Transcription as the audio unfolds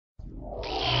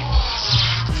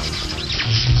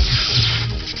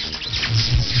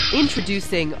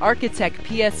Introducing Architect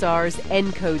PSR's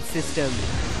Encode system.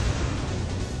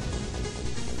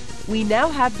 We now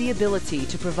have the ability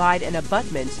to provide an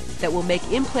abutment that will make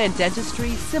implant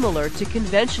dentistry similar to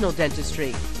conventional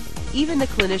dentistry. Even the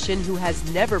clinician who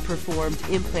has never performed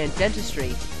implant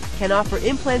dentistry can offer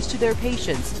implants to their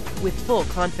patients with full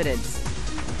confidence.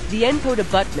 The Encode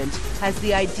abutment has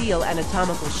the ideal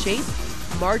anatomical shape,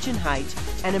 margin height,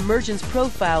 and emergence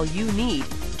profile you need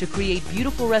to create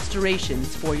beautiful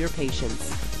restorations for your patients.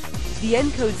 The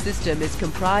Encode system is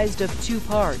comprised of two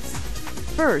parts.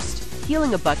 First,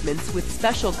 healing abutments with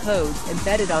special codes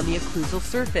embedded on the occlusal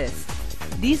surface.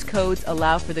 These codes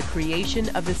allow for the creation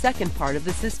of the second part of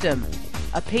the system,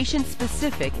 a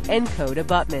patient-specific Encode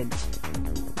abutment.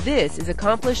 This is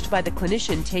accomplished by the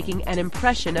clinician taking an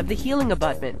impression of the healing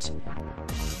abutment.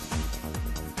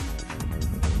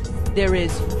 There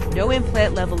is no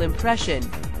implant-level impression,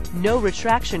 no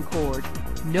retraction cord,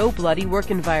 no bloody work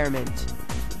environment.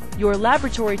 Your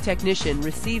laboratory technician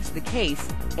receives the case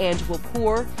and will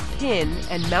pour, pin,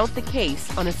 and mount the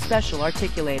case on a special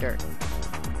articulator.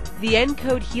 The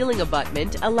Encode healing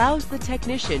abutment allows the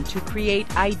technician to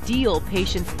create ideal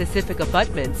patient-specific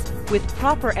abutments with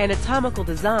proper anatomical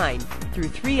design through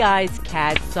 3I's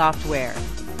CAD software.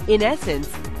 In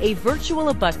essence, a virtual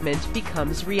abutment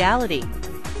becomes reality.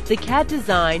 The CAD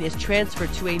design is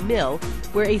transferred to a mill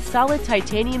where a solid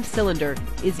titanium cylinder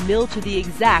is milled to the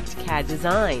exact CAD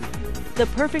design. The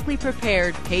perfectly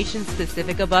prepared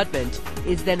patient-specific abutment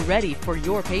is then ready for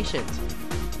your patient.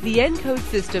 The Encode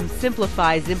system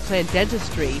simplifies implant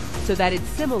dentistry so that it's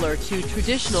similar to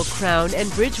traditional crown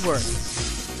and bridge work.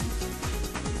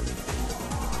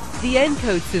 The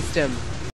Encode system,